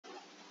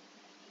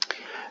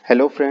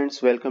Hello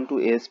friends, welcome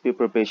to ASP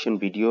preparation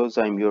videos.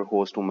 I'm your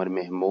host Umar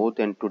Mahmood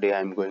and today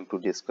I'm going to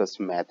discuss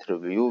Math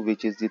Review,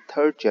 which is the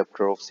third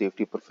chapter of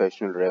Safety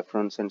Professional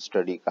Reference and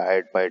Study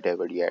Guide by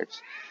David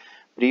Yates.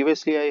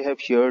 Previously I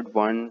have shared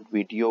one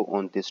video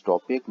on this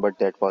topic, but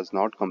that was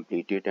not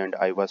completed and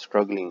I was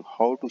struggling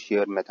how to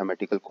share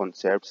mathematical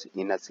concepts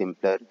in a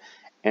simpler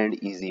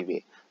and easy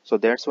way. So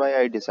that's why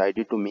I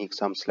decided to make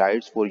some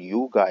slides for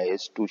you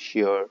guys to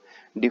share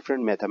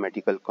different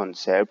mathematical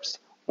concepts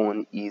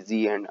on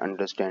easy and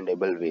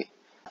understandable way.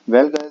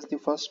 Well guys, the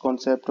first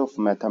concept of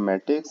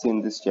mathematics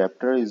in this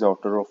chapter is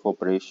order of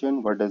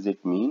operation. What does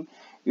it mean?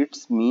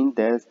 It's mean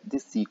that the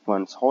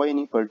sequence, how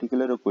any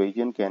particular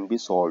equation can be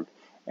solved,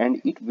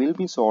 and it will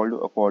be solved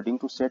according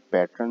to set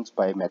patterns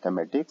by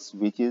mathematics,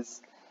 which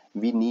is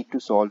we need to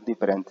solve the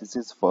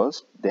parentheses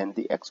first, then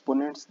the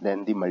exponents,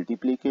 then the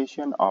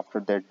multiplication,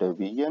 after that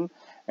division,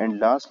 and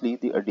lastly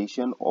the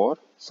addition or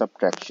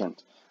subtraction.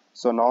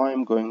 So now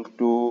I'm going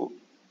to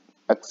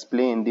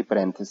explain the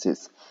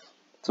parentheses.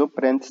 So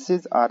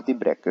parentheses are the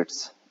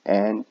brackets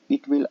and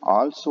it will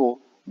also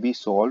be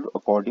solved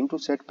according to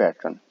set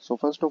pattern. So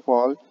first of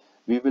all,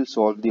 we will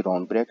solve the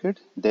round bracket,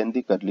 then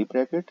the curly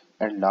bracket,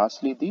 and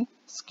lastly the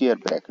square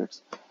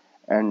brackets.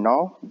 And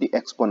now the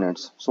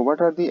exponents. So what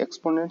are the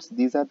exponents?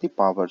 These are the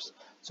powers.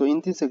 So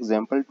in this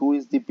example, 2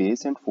 is the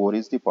base and 4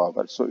 is the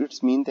power. So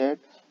it's mean that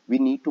we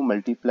need to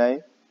multiply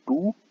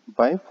 2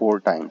 by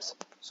 4 times.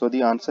 So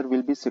the answer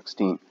will be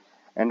 16.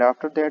 And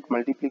after that,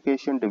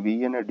 multiplication,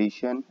 division,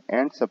 addition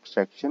and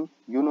subtraction,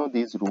 you know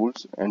these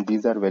rules and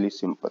these are very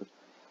simple.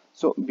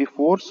 So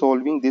before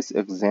solving this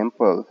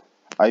example,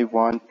 I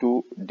want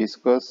to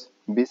discuss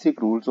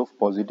basic rules of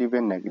positive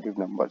and negative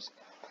numbers.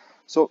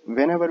 So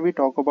whenever we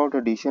talk about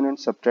addition and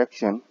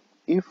subtraction,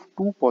 if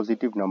two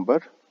positive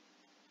numbers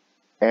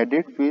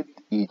added with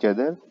each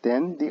other,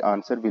 then the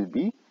answer will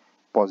be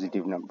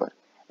positive number.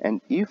 And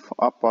if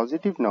a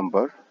positive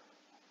number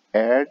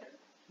add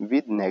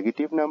with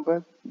negative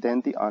number, then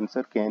the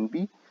answer can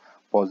be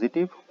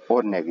positive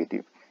or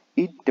negative.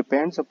 It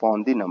depends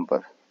upon the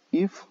number.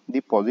 If the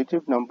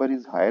positive number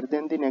is higher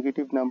than the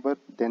negative number,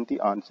 then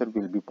the answer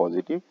will be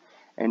positive.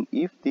 And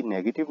if the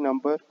negative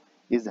number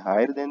is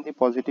higher than the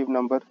positive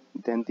number,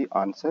 then the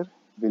answer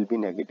will be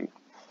negative.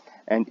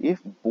 And if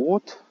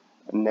both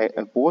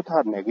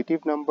are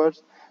negative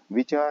numbers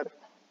which are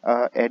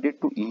added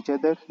to each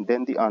other,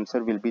 then the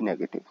answer will be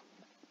negative.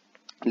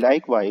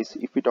 Likewise,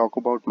 if we talk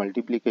about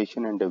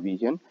multiplication and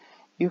division,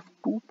 if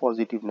two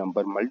positive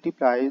number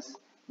multiplies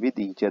with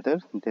each other,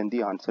 then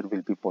the answer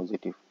will be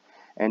positive.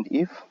 And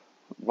if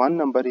one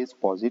number is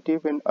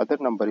positive and other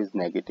number is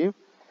negative,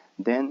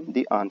 then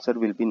the answer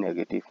will be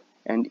negative.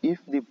 And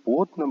if the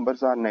both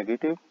numbers are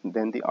negative,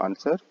 then the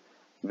answer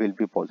will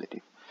be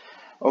positive.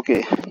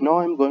 Okay, now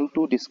I'm going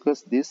to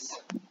discuss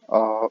this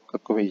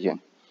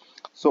equation.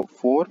 So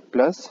 4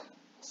 plus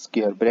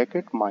square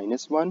bracket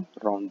minus 1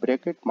 round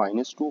bracket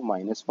minus 2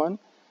 minus 1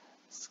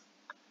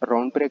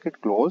 round bracket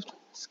closed,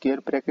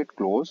 square bracket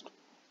closed,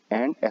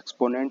 and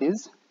exponent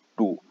is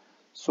 2.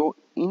 So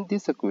in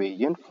this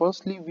equation,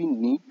 firstly we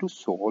need to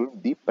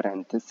solve the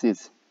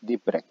parentheses, the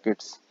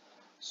brackets.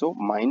 So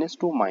minus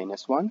 2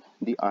 minus 1,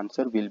 the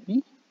answer will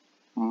be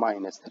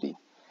minus 3.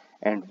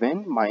 And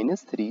when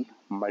minus 3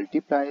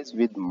 multiplies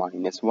with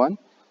minus 1,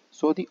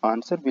 so the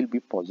answer will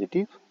be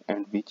positive,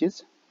 and which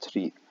is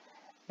 3.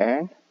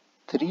 And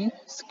 3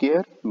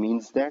 square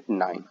means that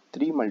 9.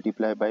 3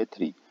 multiplied by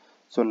 3.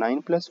 So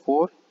 9 plus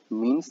 4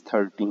 means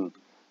 13.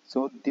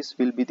 So this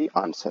will be the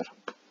answer.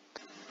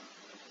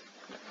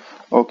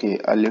 Okay,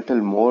 a little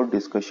more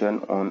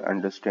discussion on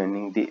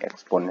understanding the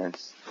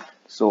exponents.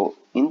 So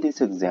in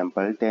this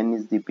example, 10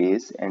 is the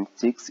base and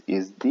 6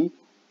 is the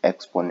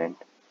exponent.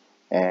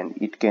 And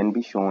it can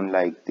be shown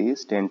like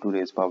this. 10 to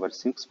raise power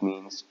 6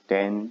 means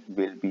 10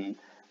 will be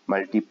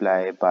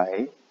multiplied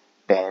by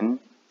 10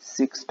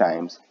 6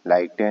 times,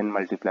 like 10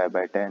 multiplied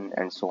by 10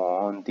 and so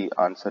on. The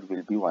answer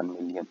will be 1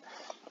 million.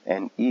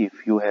 And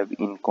if you have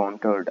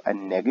encountered a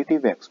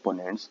negative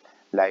exponents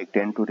like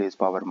 10 to raise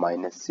power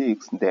minus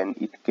 6, then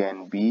it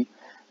can be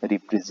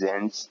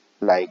represents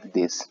like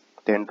this.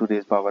 10 to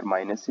raise power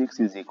minus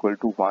 6 is equal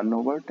to 1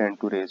 over 10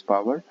 to raise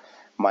power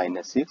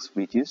minus 6,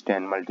 which is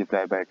 10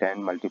 multiplied by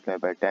 10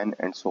 multiplied by 10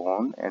 and so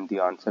on, and the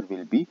answer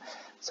will be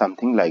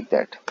something like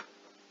that.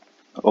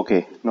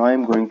 Okay, now I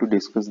am going to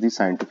discuss the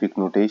scientific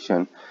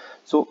notation.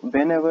 So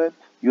whenever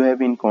you have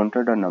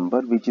encountered a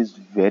number which is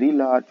very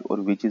large or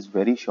which is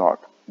very short,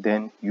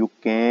 then you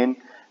can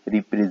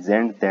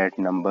represent that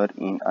number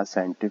in a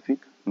scientific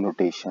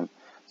notation.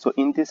 So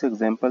in this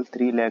example,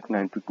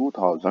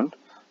 3,92,000,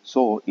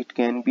 so it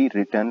can be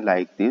written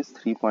like this: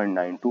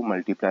 3.92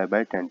 multiplied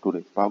by 10 to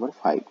raise power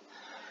 5.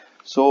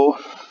 So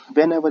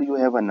whenever you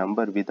have a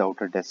number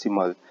without a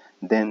decimal,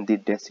 then the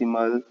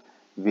decimal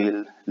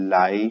will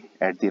lie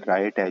at the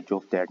right edge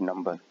of that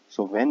number.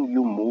 So when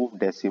you move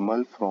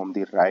decimal from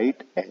the right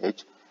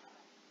edge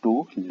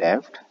to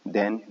left,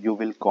 then you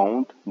will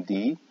count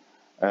the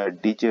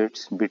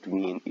digits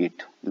between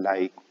it.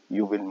 Like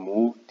you will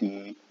move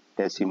the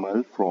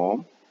decimal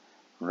from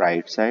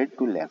right side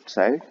to left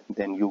side,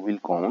 then you will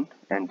count,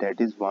 and that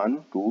is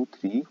 1 2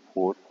 3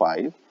 4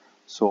 5.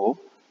 So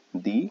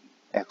the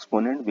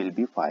exponent will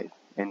be 5,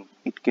 and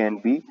it can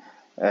be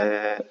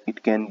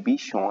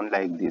shown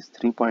like this: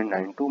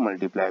 3.92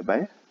 multiplied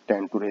by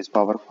 10 to raise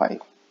power 5.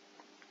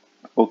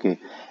 Okay,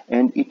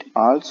 and it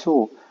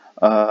also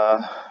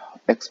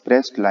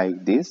expressed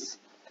like this: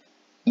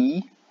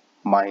 e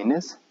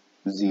minus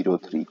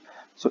 03.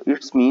 So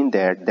it's mean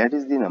that that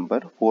is the number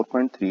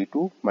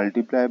 4.32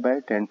 multiplied by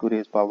 10 to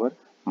raise power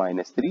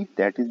minus 3.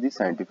 That is the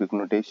scientific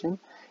notation.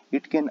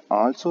 It can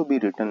also be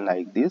written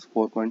like this: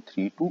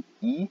 4.32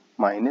 e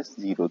minus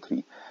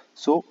 03.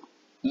 So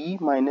e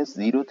minus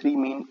 03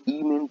 mean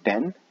e mean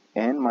 10,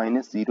 and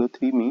minus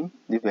 03 mean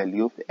the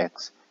value of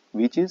x,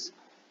 which is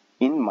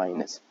in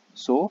minus.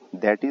 So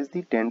that is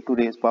the 10 to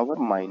raise power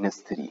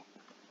minus 3.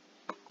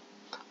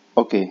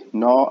 Okay,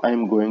 now I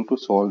am going to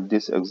solve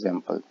this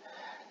example.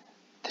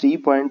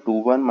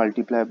 3.21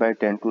 multiplied by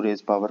 10 to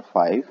raise power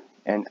 5,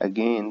 and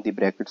again the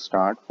bracket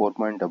start: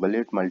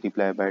 4.88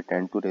 multiplied by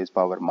 10 to raise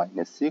power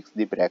minus 6,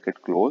 the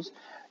bracket close,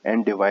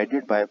 and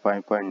divided by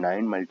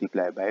 5.9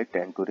 multiplied by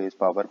 10 to raise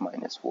power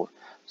minus 4.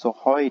 So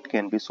how it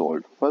can be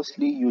solved?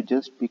 Firstly, you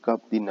just pick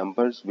up the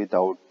numbers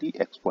without the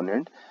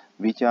exponent,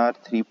 which are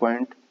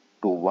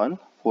 3.21,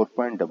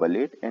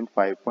 4.88 and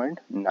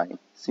 5.9.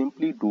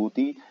 Simply do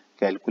the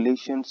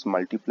calculations,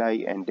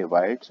 multiply and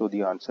divide, so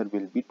the answer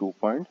will be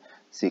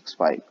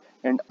 2.65.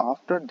 And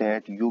after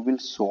that you will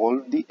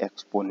solve the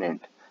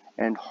exponent.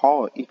 And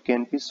how it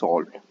can be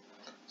solved?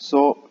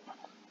 So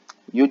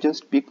you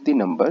just pick the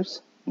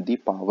numbers, the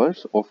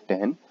powers of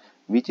 10,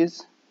 which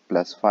is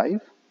plus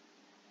 5,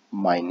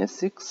 minus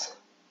 6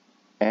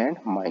 and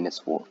minus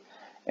 4.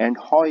 And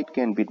how it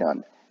can be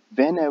done?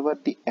 Whenever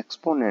the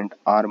exponent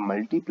are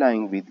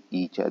multiplying with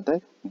each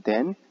other,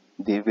 then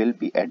they will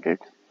be added,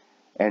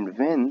 and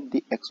when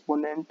the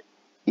exponent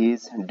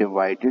is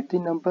divided the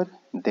number,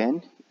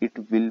 then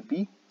it will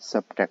be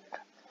subtract.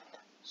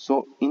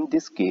 So in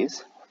this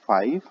case,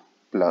 5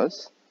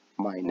 plus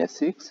minus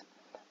 6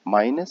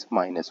 minus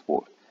minus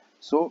 4.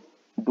 So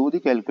do the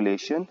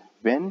calculation: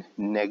 when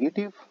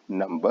negative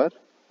number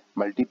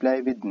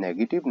multiply with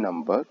negative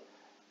number,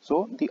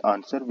 so the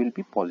answer will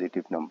be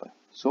positive number.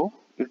 So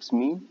it's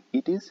mean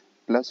it is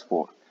plus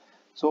 4.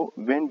 So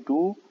when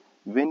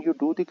you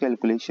do the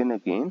calculation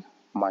again,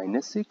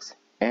 minus 6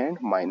 and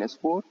minus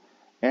 4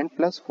 and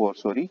plus 4,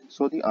 sorry,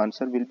 so the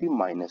answer will be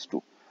minus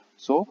 2.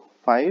 So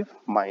 5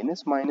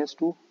 minus minus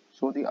 2,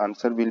 so the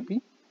answer will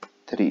be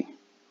 3.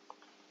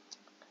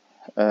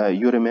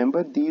 You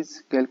remember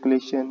these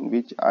calculation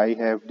which I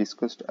have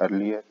discussed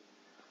earlier,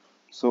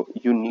 so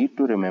you need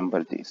to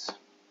remember this.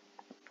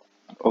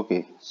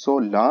 Okay, so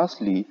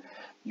lastly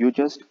you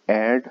just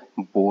add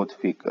both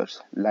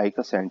figures like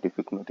a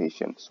scientific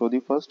notation. So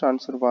the first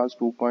answer was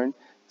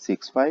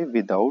 2.65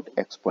 without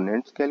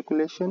exponents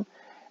calculation,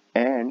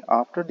 and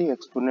after the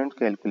exponent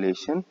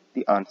calculation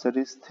the answer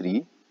is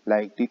 3,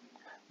 like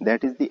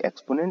that is the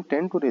exponent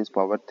 10 to raise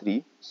power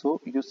 3.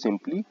 So you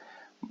simply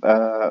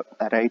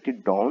write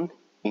it down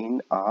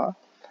in a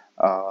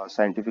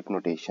scientific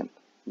notation,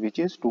 which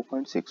is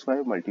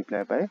 2.65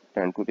 multiplied by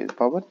 10 to raise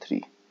power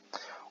 3.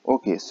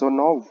 Okay, so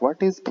now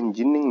what is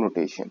engineering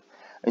notation?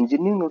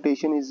 Engineering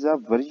notation is a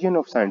version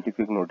of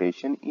scientific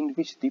notation in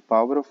which the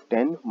power of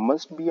 10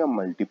 must be a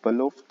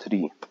multiple of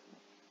 3.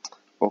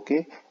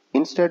 Okay,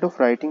 instead of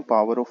writing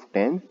power of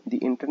 10, the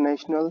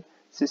International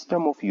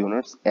System of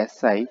Units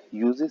SI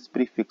uses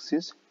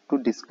prefixes to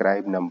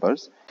describe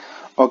numbers.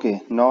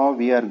 Okay, now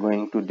we are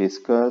going to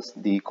discuss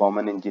the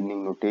common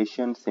engineering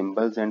notation,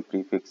 symbols and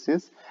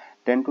prefixes.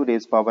 10 to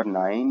raise power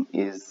 9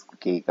 is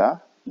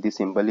giga, the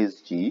symbol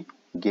is G.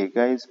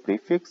 Giga is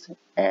prefix,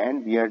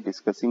 and we are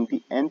discussing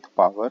the nth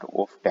power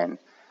of 10.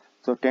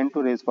 So 10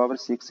 to raise power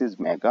 6 is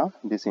mega,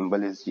 the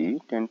symbol is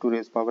G. 10 to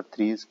raise power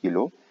 3 is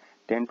kilo.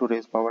 10 to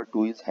raise power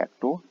 2 is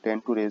hecto.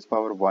 10 to raise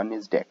power 1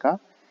 is deca.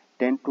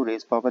 10 to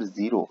raise power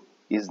 0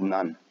 is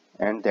none,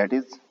 and that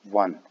is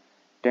 1.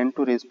 10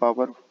 to raise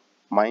power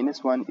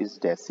minus 1 is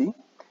deci.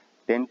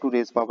 10 to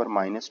raise power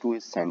minus 2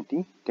 is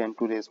centi. 10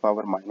 to raise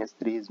power minus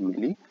 3 is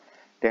milli.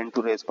 10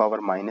 to raise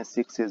power minus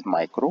 6 is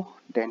micro.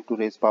 10 to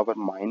raise power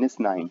minus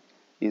 9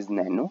 is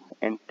nano,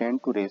 and 10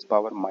 to raise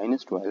power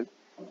minus 12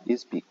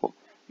 is pico.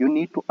 You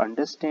need to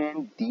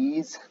understand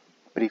these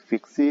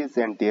prefixes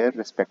and their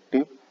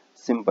respective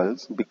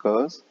symbols,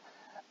 because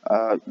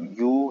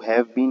you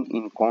have been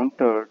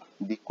encountered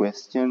the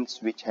questions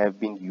which have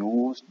been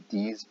used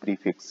these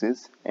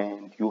prefixes,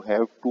 and you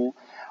have to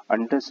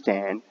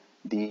understand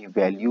the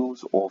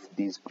values of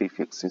these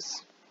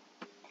prefixes.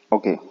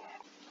 Okay,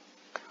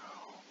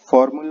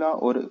 formula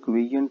or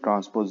equation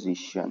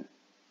transposition.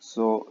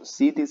 So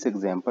see this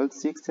example: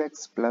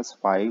 6x plus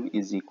 5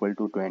 is equal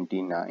to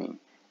 29,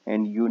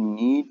 and you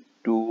need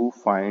to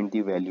find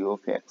the value of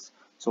x.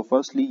 So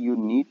firstly you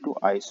need to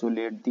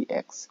isolate the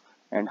x,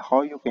 and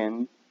how you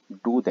can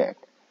do that?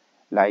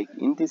 Like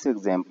in this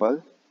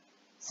example,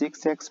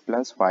 6x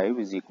plus 5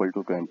 is equal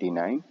to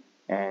 29,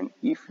 and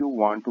if you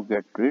want to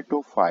get rid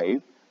of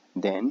 5,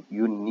 then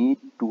you need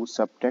to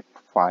subtract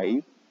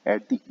 5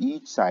 at the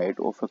each side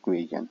of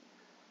equation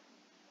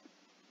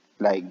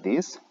like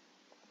this.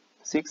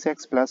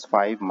 6x plus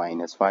 5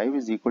 minus 5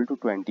 is equal to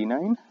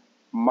 29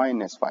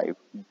 minus 5.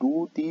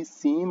 Do the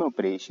same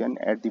operation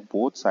at the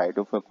both side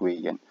of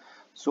equation.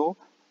 So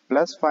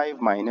plus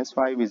 5 minus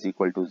 5 is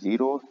equal to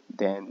 0.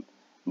 Then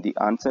the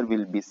answer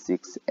will be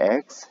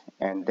 6x,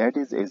 and that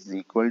is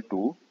equal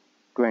to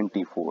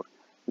 24.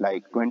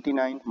 Like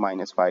 29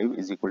 minus 5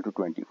 is equal to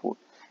 24.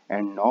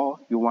 And now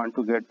you want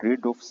to get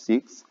rid of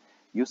 6.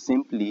 You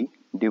simply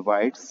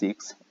divide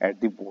 6 at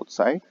the both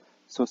side.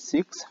 So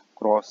 6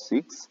 cross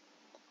 6,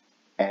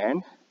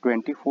 and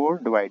 24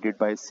 divided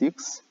by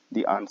 6,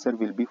 the answer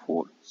will be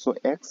 4. So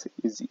x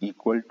is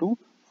equal to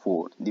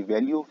 4. The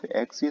value of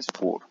x is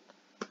 4.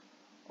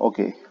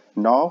 Okay,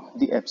 now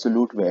the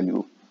absolute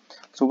value.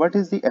 So what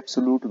is the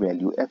absolute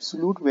value?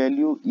 Absolute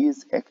value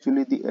is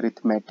actually the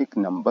arithmetic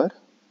number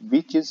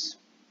which is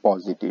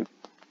positive.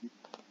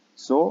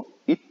 So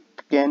it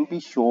can be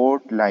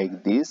short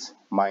like this,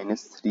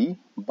 minus 3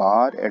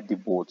 bar at the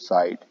both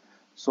side.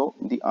 So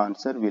the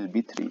answer will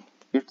be 3.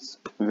 It's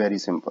very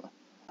simple.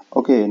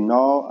 Okay,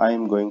 now I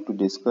am going to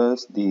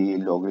discuss the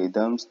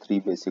logarithms, three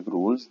basic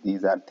rules.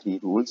 These are three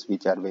rules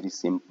which are very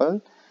simple.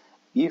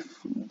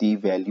 If the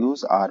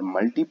values are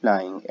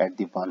multiplying at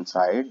the one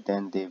side,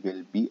 then they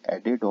will be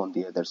added on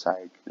the other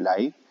side,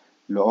 like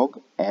log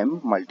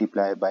m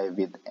multiplied by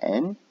with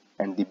n,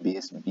 and the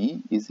base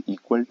b is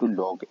equal to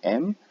log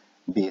m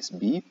base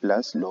b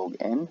plus log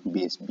n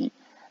base b.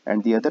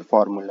 And the other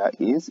formula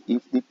is,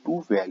 if the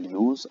two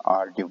values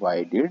are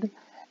divided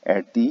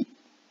at the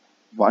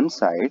one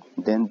side,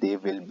 then they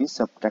will be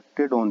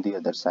subtracted on the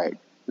other side,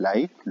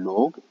 like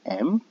log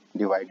m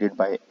divided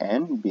by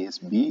n base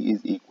b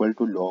is equal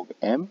to log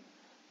m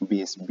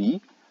base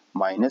b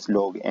minus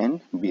log n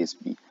base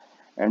b.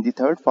 And the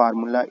third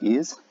formula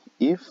is,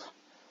 if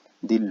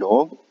the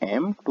log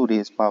m to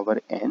raise power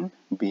n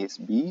base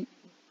b,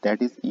 that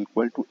is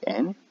equal to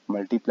n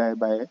multiplied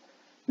by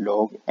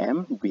log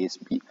m base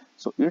b.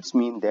 So it's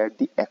mean that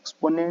the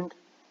exponent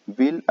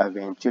will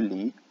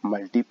eventually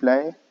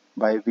multiply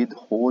by with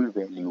whole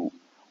value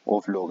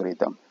of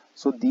logarithm.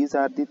 So these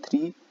are the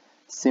three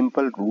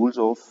simple rules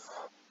of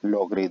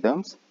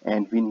logarithms,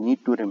 and we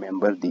need to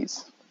remember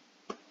these.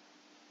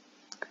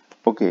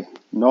 Okay,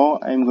 now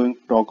I am going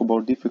to talk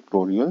about the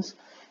factorials.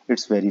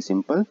 It's very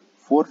simple.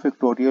 4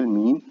 factorial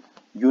mean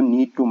you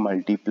need to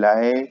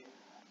multiply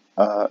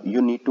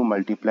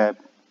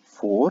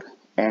 4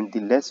 and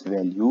the less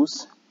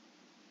values.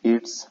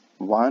 It's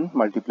 1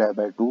 multiplied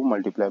by 2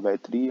 multiplied by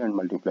 3 and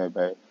multiplied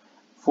by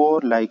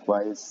 4.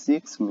 Likewise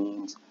 6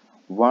 means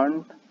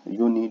 1,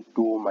 you need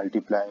to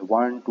multiply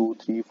 1 2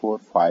 3 4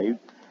 5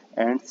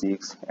 and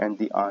 6, and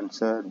the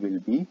answer will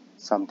be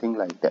something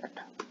like that.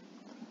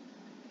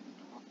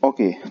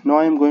 Okay, now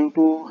I am going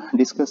to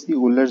discuss the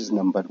Euler's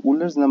number.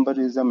 Euler's number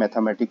is a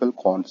mathematical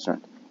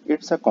constant.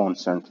 It's a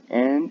constant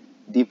and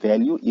the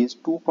value is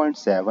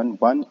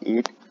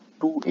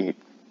 2.71828.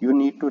 You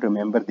need to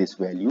remember this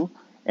value,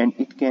 and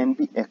it can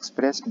be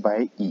expressed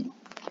by E.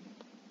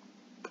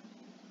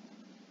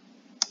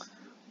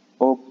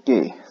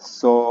 Okay,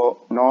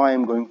 so now I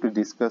am going to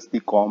discuss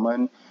the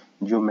common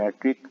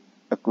geometric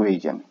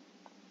equation.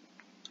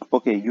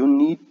 Okay, you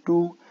need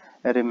to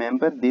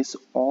remember this.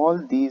 All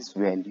these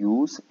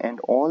values and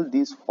all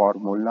these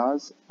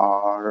formulas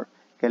are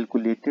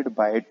calculated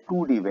by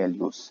 2D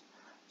values,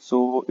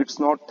 so it's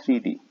not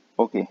 3D.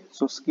 Okay,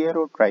 so square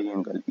or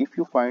triangle, if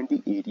you find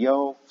the area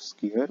of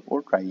square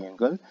or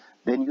triangle,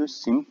 then you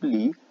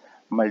simply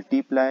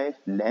multiply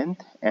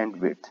length and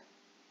width.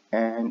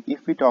 And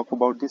if we talk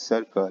about the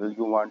circle,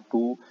 you want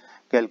to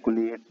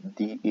calculate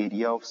the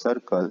area of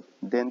circle,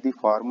 then the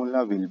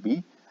formula will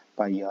be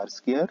pi r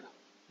square,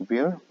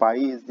 where pi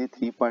is the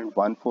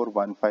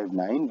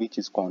 3.14159, which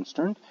is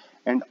constant,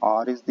 and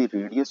r is the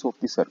radius of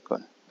the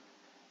circle.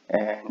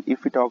 And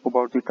if we talk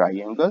about the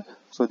triangle,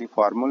 so the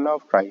formula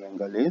of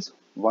triangle is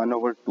 1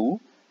 over 2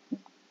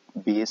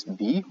 base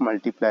b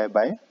multiplied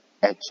by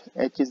h.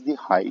 H is the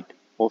height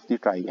of the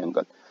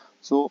triangle.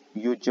 So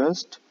you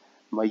just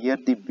measure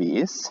the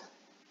base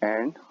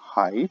and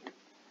height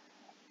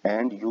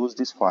and use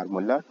this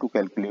formula to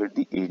calculate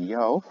the area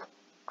of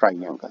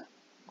triangle.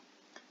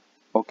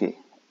 Okay,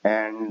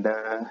 and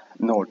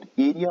note,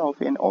 area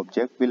of an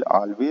object will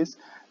always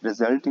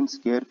result in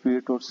square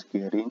feet or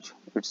square inch.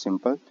 It's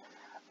simple.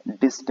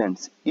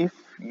 Distance, if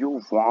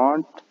you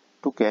want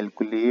to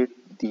calculate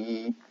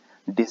the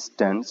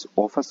distance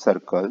of a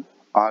circle,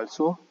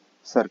 also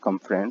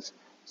circumference.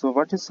 So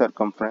what is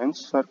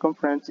circumference?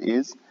 Circumference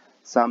is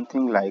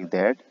something like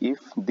that. If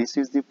this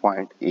is the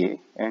point A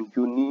and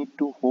you need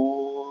to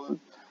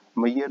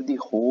measure the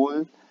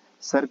whole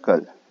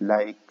circle,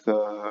 like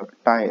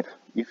tire,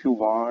 if you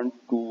want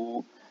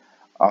to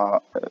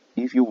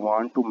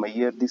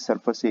measure the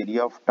surface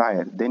area of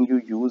tire, then you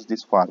use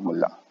this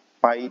formula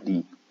pi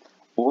d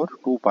or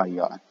 2 pi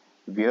r,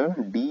 where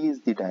d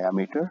is the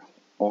diameter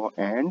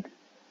and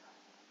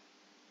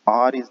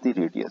r is the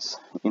radius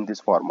in this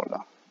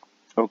formula.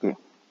 Okay,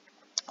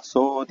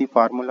 So the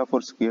formula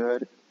for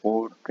square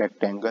or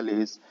rectangle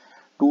is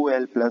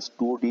 2L plus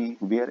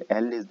 2D, where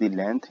L is the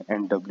length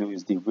and W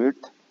is the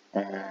width.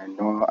 And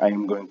now I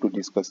am going to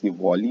discuss the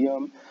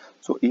volume.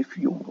 So if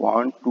you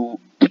want to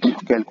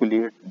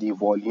calculate the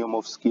volume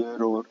of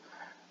square or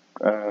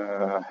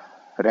uh,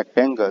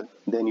 rectangle,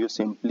 then you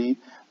simply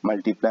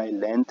multiply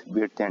length,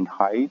 width and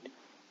height.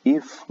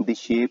 If the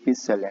shape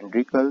is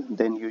cylindrical,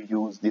 then you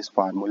use this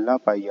formula,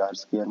 pi r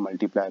square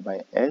multiplied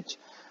by h,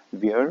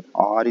 where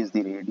r is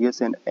the radius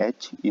and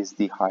h is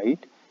the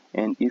height.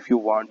 And if you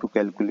want to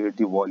calculate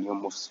the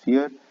volume of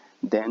sphere,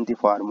 then the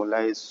formula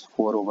is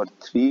 4 over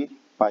 3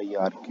 pi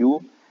r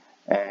cube.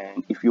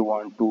 And if you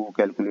want to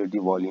calculate the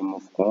volume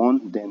of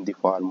cone, then the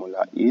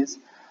formula is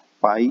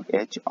pi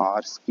h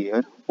r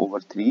square over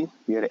 3,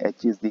 where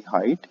h is the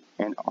height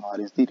and r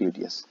is the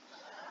radius.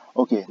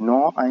 Okay,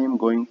 now I am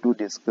going to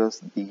discuss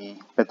the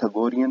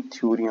Pythagorean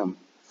theorem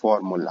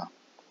formula.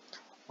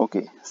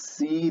 Okay,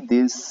 see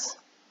this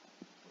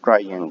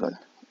triangle.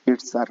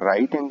 It's a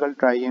right angle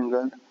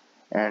triangle,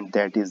 and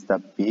that is the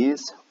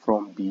base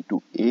from B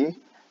to A.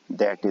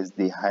 That is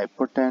the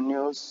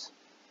hypotenuse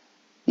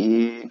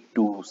A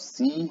to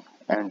C,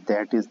 and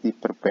that is the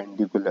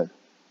perpendicular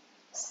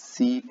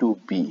C to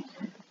B.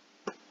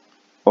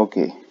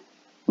 Okay,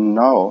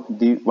 now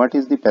what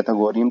is the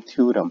Pythagorean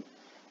theorem?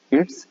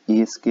 It's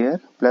a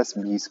square plus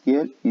b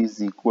square is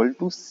equal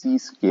to c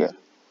square.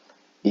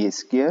 A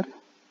square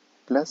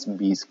plus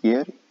b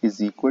square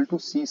is equal to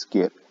c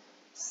square.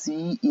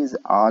 C is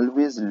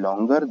always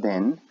longer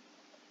than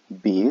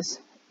base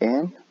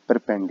and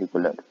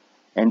perpendicular.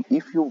 And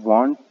if you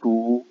want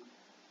to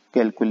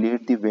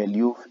calculate the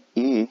value of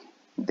a,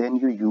 then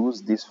you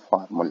use this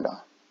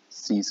formula,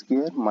 c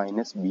square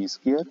minus b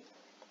square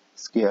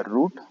square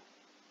root.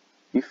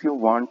 If you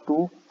want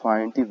to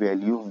find the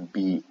value of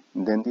b,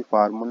 then the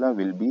formula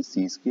will be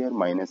c square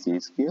minus a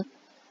square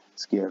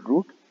square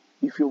root.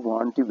 If you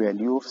want the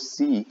value of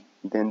c,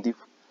 then the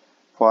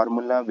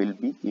formula will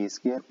be a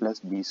square plus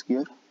b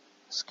square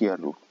square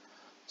root.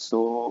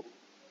 So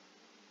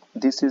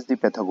this is the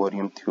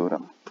Pythagorean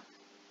theorem.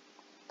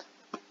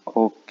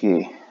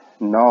 Okay,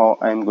 now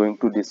I am going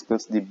to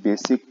discuss the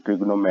basic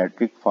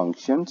trigonometric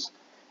functions.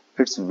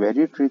 It's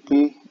very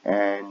tricky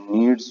and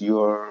needs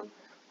your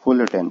full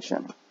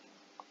attention.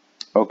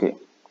 Okay,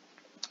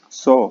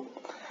 so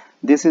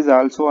this is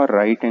also a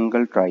right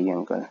angle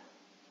triangle.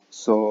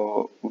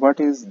 So what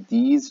is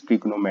these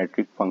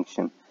trigonometric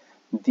function?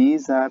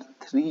 These are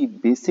three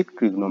basic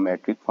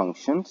trigonometric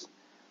functions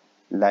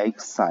like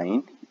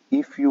sine.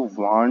 If you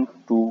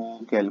want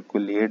to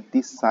calculate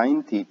the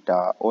sine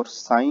theta or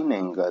sine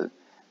angle,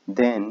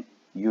 then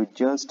you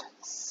just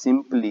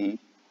simply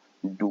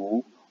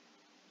do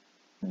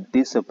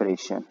this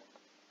operation,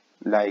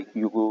 like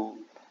you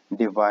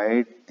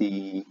divide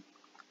the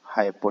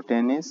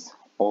hypotenuse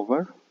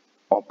over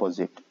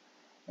opposite.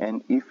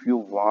 And if you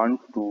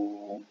want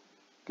to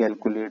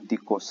calculate the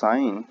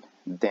cosine,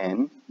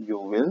 then you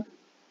will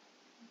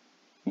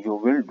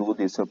do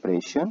this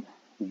operation.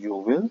 You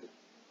will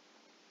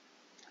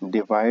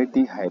divide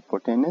the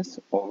hypotenuse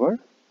over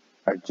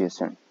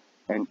adjacent.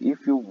 And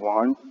if you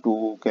want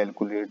to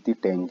calculate the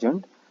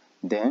tangent,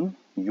 then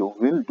you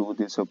will do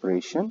this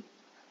operation.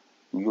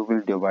 You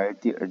will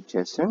divide the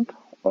adjacent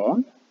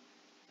on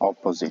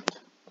opposite.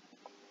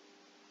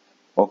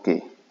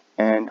 Okay,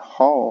 and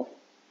how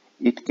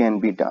it can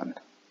be done?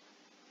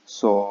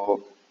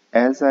 So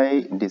as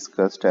I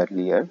discussed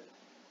earlier,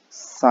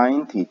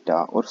 sine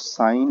theta or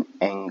sine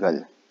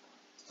angle.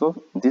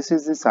 So this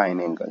is the sine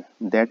angle,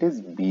 that is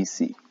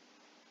BC.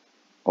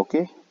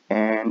 Okay,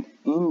 and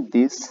in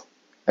this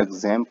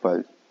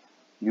example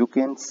you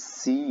can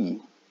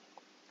see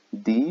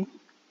the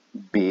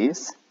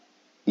base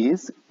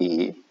is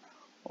A,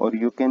 or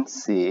you can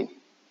say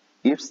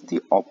it's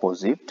the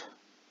opposite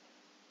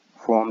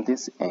from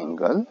this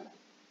angle.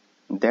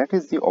 That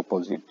is the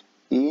opposite.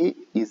 A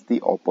is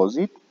the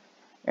opposite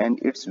and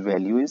its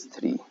value is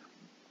 3.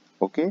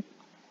 Okay,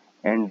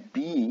 and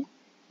B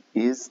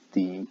is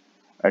the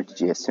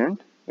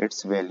adjacent,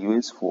 its value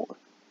is 4.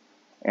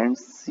 And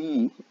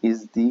C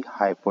is the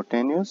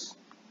hypotenuse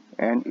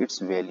and its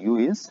value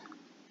is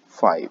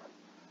 5.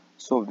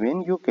 So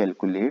when you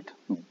calculate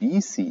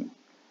BC,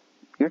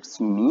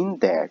 BC means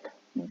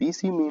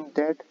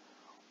that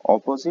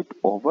opposite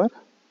over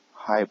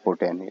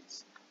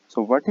hypotenuse.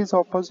 So what is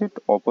opposite?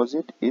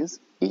 Opposite is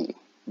A,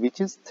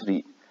 which is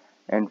 3.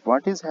 And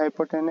what is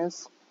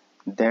hypotenuse?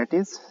 That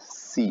is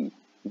C,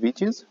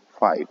 which is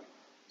 5.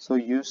 So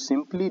you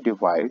simply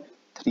divide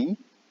 3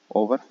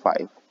 over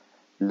 5.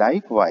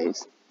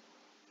 Likewise,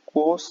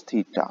 cos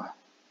theta,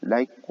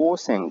 like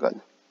cos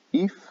angle.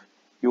 If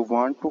you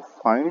want to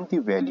find the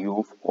value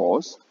of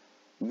cos,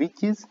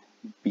 which is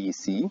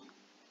BC,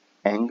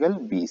 angle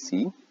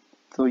BC,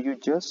 so you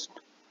just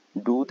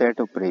do that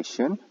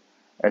operation,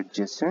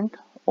 adjacent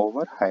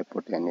over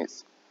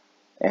hypotenuse.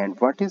 And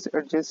what is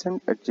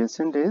adjacent?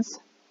 Adjacent is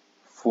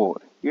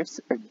 4. It's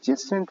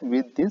adjacent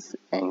with this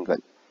angle.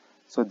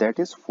 So that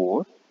is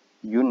 4.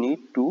 You need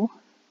to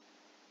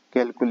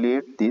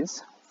calculate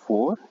this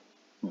 4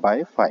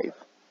 by 5.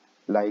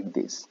 like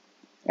this.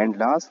 And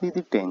lastly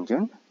the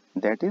tangent,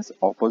 that is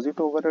opposite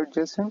over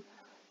adjacent.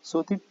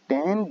 So the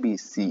tan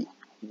BC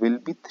will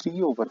be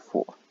 3 over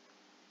 4.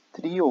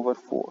 3 over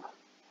 4,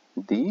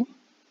 the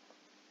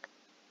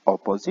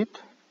opposite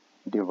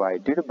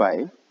divided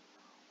by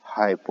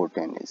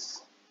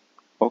hypotenuse.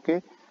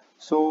 Okay,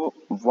 so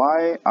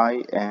why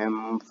I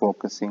am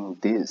focusing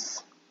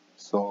this?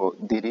 So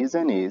the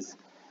reason is,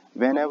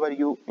 whenever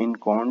you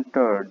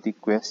encounter the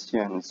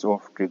questions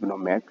of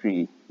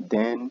trigonometry,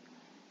 then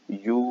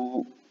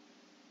you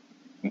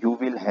you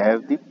will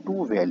have the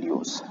two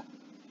values,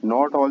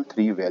 not all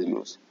three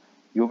values.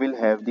 You will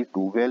have the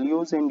two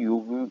values, and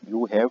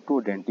you have to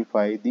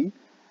identify the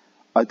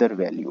other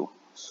value.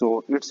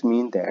 So it's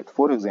mean that,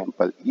 for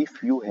example,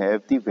 if you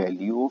have the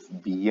value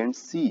of B and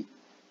C,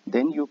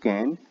 then you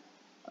can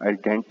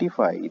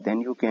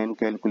then you can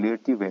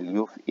calculate the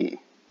value of A.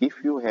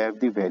 If you have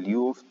the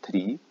value of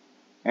 3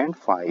 and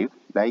 5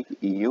 like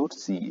A or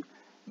C,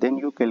 then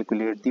you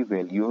calculate the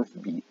value of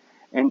B,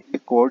 and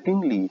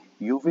accordingly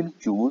you will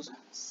choose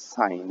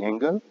sine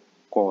angle,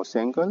 cos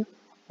angle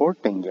or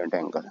tangent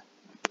angle.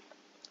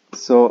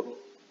 So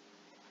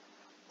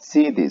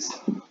see this.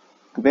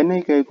 When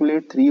I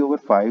calculate 3 over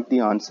 5, the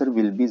answer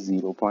will be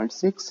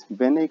 0.6.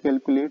 When I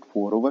calculate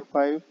 4 over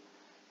 5,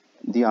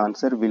 the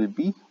answer will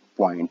be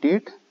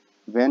 0.8.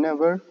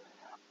 Whenever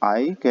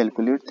I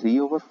calculate 3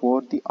 over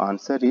 4, the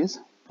answer is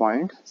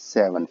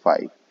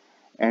 0.75.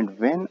 And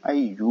when I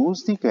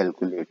use the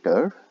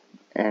calculator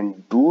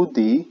and do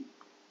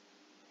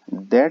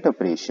that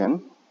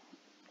operation,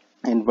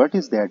 and what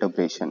is that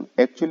operation?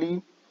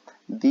 Actually,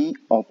 the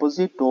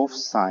opposite of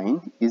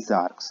sine is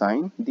arc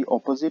sine, the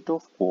opposite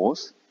of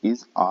cos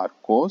is arc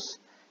cos,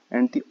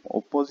 and the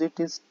opposite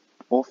is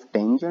of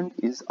tangent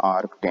is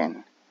arc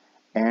tan.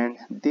 And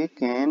they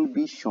can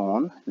be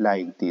shown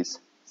like this: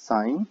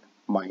 sine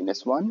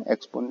minus 1,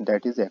 exponent,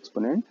 that is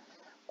exponent,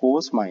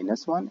 cos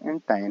minus 1,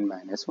 and tan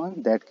minus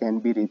 1, that can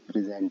be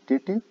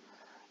representative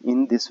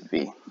in this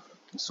way.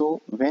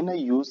 So when I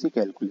use the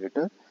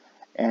calculator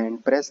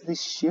and press the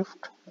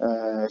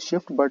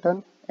shift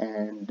button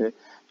and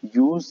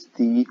use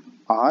the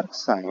arc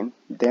sign,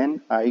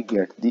 then I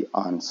get the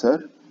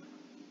answer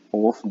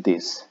of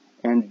this,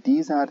 and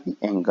these are the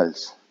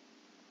angles.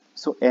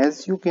 So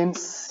as you can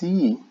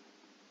see,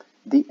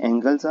 the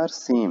angles are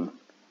same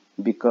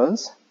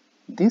because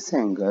this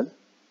angle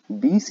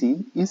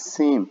BC is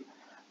same,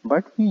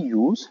 but we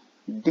use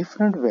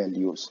different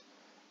values.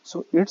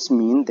 So it's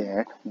mean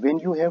that when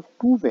you have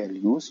two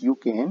values, you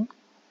can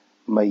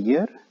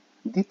measure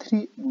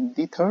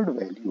the third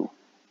value.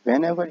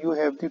 Whenever you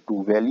have the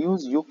two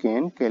values, you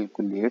can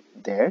calculate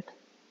that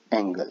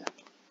angle.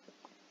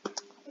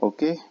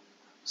 Okay,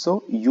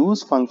 so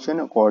use function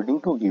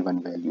according to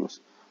given values.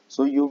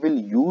 So you will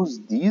use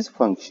these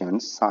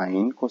functions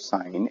sine,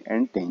 cosine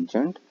and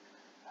tangent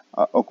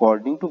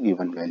according to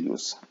given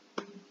values.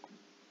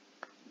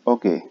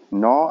 Okay,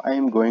 now I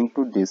am going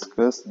to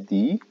discuss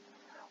the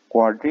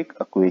quadratic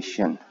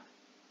equation.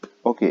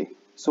 Okay,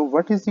 so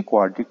what is the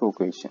quadratic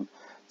equation?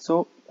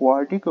 So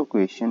quadratic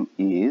equation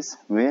is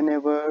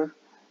whenever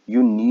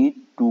you need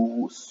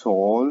to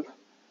solve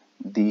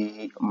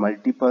the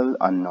multiple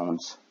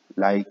unknowns.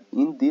 Like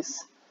in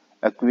this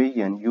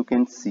equation, you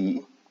can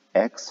see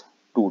x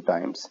two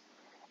times,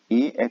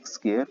 ax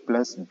square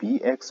plus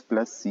bx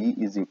plus c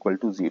is equal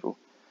to 0.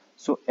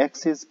 So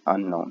x is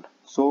unknown.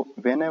 So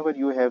whenever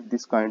you have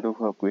this kind of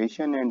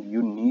equation and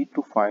you need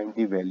to find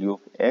the value of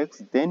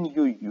x, then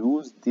you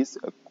use this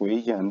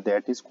equation,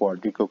 that is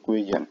quadratic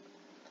equation.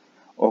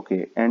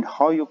 Okay, and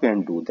how you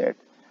can do that?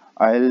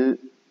 I'll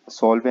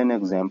solve an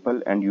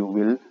example and you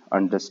will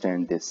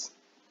understand this.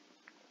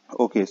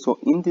 Okay, so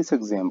in this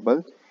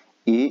example,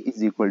 a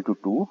is equal to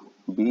 2,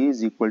 b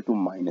is equal to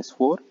minus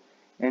 4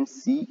 and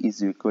c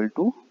is equal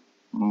to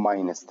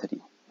minus 3.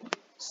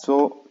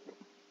 So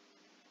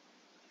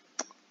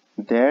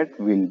that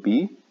will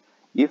be,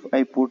 if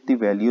I put the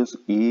values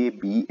a,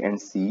 b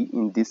and c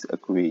in this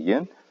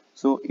equation,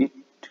 so it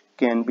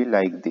can be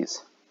like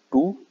this: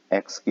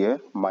 2x square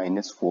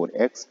minus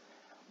 4x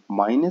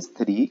minus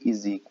 3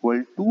 is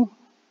equal to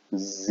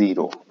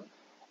 0.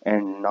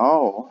 And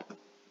now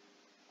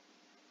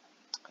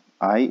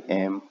I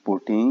am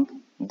putting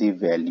the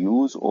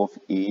values of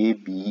a,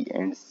 b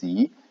and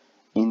c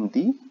in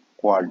the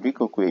quadratic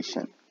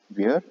equation,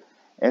 where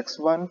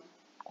x1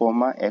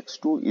 comma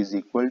x2 is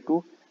equal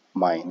to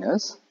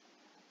minus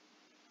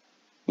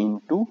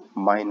into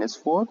minus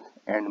 4,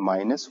 and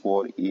minus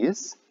 4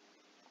 is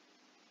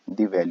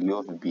the value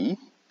of b,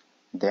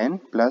 then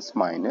plus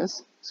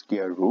minus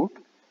square root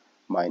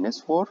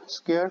minus 4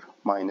 square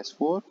minus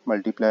 4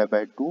 multiply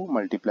by 2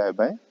 multiply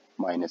by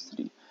minus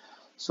 3.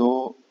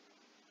 So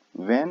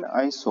when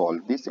I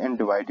solve this and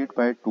divide it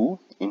by 2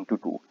 into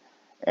 2,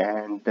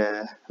 and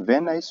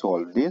when I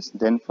solve this,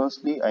 then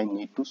firstly I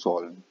need to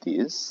solve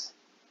this,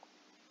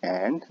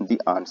 and the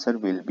answer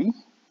will be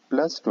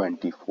plus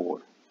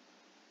 24,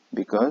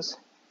 because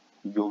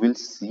you will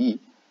see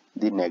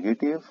the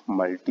negative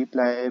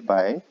multiply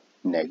by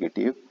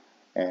negative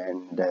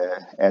and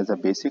as a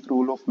basic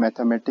rule of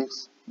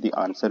mathematics, the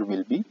answer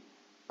will be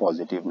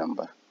positive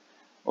number.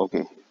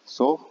 Okay,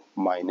 so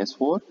minus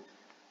 4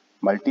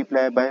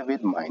 multiply by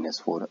with minus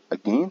 4,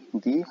 again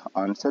the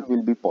answer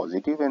will be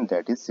positive, and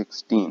that is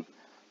 16.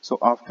 So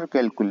after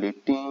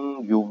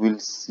calculating you will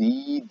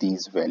see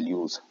these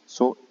values.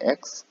 So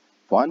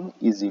x1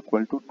 is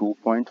equal to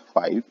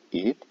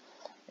 2.58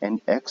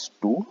 and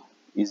x2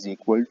 is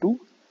equal to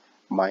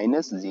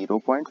minus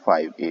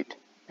 0.58.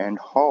 And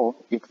how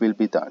it will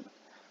be done?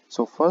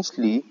 So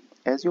firstly,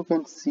 as you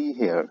can see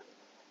here,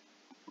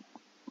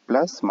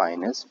 plus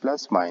minus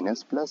plus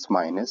minus plus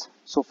minus.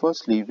 So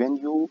firstly, when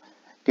you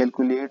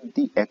calculate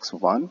the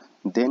x1,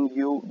 then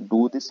you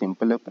do the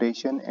simple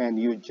operation and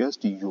you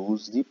just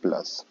use the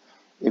plus,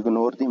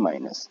 ignore the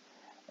minus.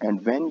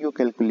 And when you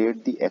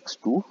calculate the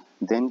x2,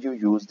 then you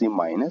use the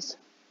minus,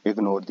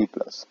 ignore the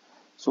plus.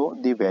 So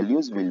the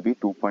values will be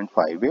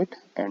 2.58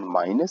 and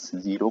minus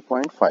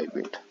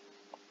 0.58.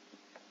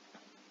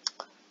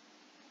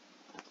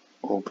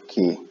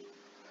 Okay,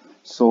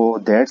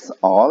 so that's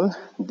all.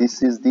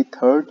 This is the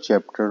third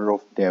chapter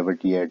of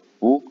David Yates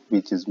book,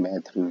 which is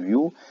Math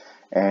Review,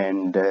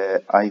 and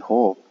I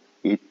hope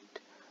it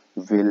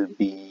will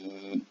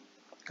be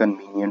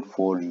convenient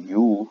for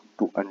you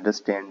to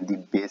understand the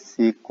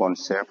basic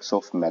concepts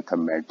of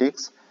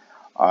mathematics.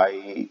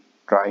 I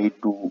try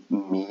to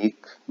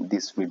make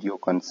this video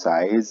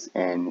concise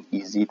and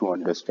easy to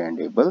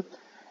understandable,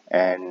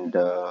 and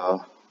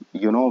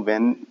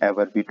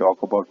whenever we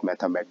talk about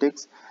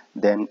mathematics,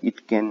 then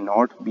it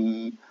cannot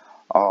be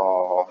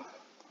uh,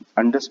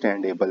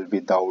 understandable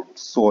without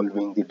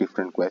solving the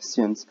different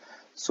questions.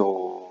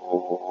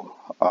 So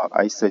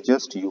I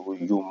suggest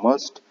you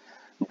must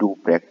do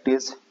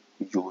practice,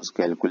 use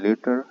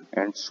calculator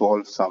and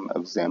solve some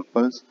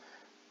examples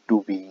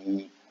to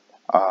be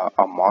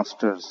a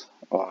masters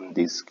on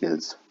these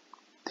skills.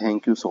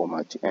 Thank you so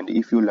much, and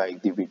if you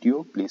like the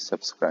video, please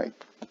subscribe.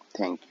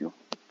 Thank you.